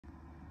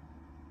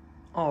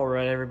All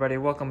right, everybody,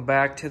 welcome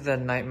back to the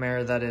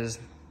nightmare that is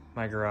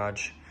my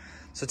garage.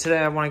 So today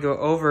I want to go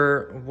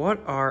over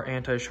what are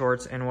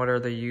anti-shorts and what are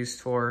they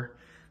used for.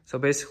 So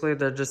basically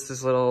they're just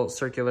this little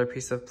circular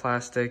piece of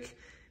plastic,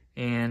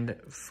 and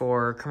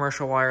for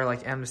commercial wire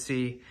like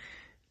MC,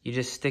 you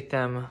just stick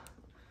them,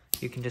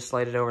 you can just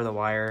slide it over the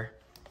wire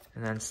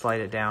and then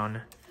slide it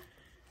down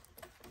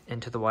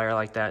into the wire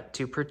like that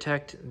to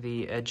protect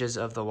the edges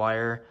of the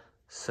wire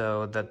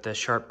so that the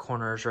sharp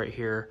corners right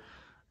here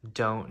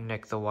don't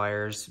nick the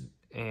wires.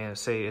 And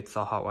say it's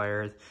the hot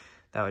wire,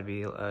 that would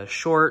be a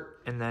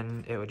short, and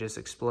then it would just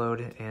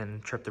explode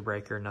and trip the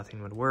breaker,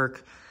 nothing would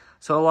work.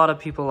 So a lot of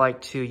people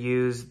like to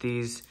use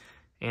these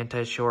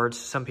anti-shorts.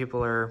 Some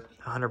people are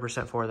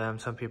 100% for them,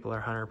 some people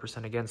are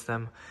 100% against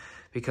them,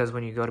 because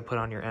when you go to put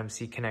on your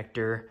MC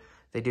connector,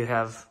 they do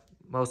have,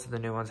 most of the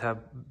new ones have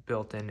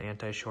built-in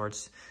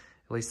anti-shorts,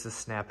 at least the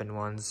snap-in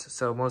ones.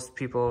 So most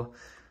people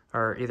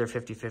are either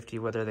 50-50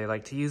 whether they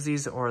like to use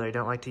these or they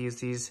don't like to use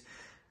these.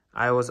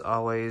 I was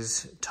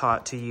always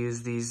taught to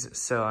use these,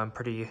 so I'm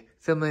pretty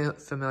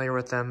familiar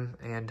with them,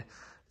 and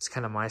it's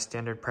kind of my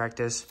standard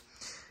practice.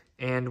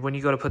 And when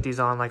you go to put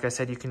these on, like I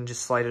said, you can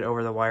just slide it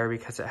over the wire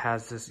because it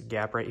has this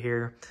gap right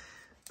here.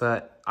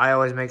 But I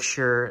always make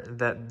sure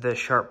that the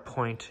sharp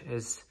point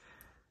is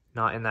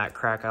not in that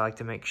crack. I like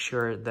to make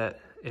sure that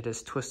it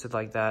is twisted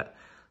like that,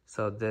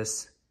 so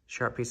this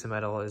sharp piece of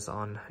metal is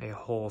on a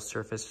whole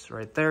surface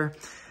right there.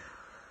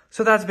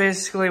 So that's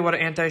basically what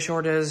an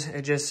anti-short is.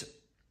 It just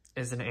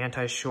is an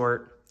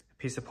anti-short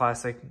piece of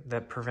plastic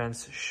that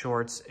prevents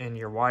shorts in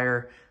your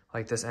wire,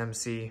 like this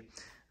MC.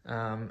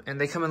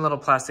 And they come in little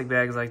plastic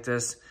bags like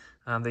this.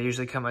 They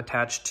usually come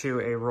attached to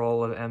a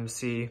roll of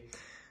MC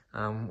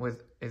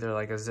with either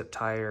like a zip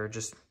tie or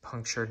just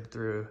punctured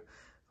through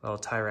a little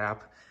tie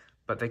wrap.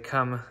 But they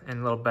come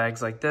in little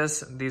bags like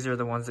this. These are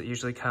the ones that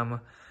usually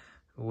come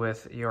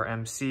with your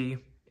MC,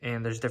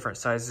 and there's different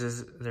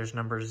sizes. There's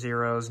number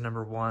 0s,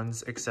 number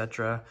 1s,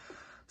 etc.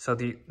 So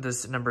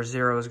this number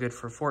 0 is good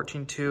for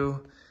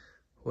 14.2,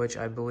 which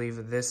I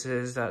believe this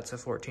is, that's a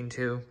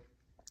 14.2.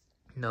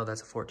 No,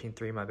 that's a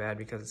 14.3, my bad,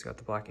 because it's got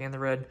the black and the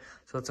red.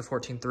 So that's a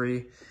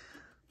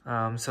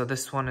 14.3. So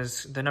this one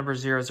is, the number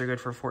 0s are good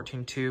for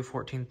 14.2,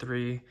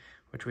 14.3,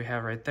 which we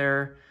have right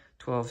there,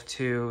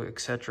 12.2,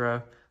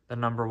 etc. The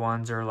number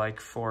 1s are like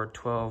for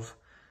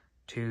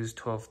 12.2s,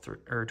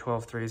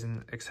 12.3s,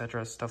 and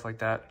etc. Stuff like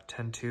that,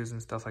 10.2s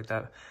and stuff like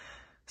that.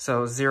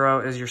 So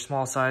 0 is your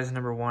small size,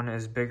 number 1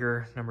 is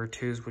bigger, number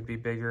 2s would be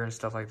bigger and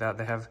stuff like that.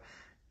 They have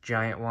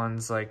giant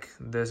ones like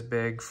this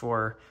big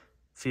for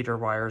feeder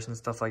wires and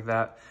stuff like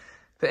that.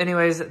 But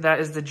anyways, that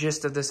is the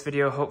gist of this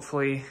video.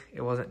 Hopefully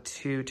it wasn't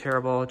too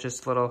terrible,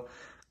 just a little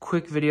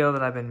quick video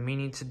that I've been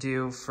meaning to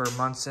do for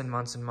months and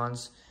months and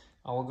months.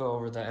 I will go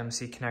over the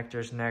MC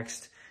connectors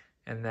next,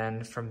 and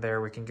then from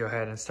there we can go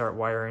ahead and start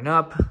wiring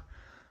up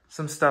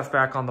some stuff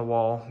back on the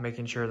wall,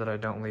 making sure that I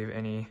don't leave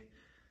any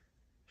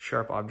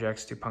sharp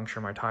objects to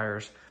puncture my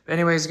tires. But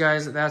anyways,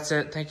 guys, that's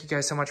it. Thank you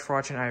guys so much for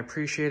watching. I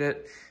appreciate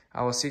it.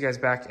 I will see you guys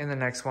back in the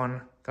next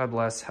one. God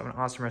bless. Have an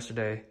awesome rest of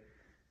your day.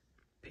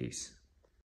 Peace.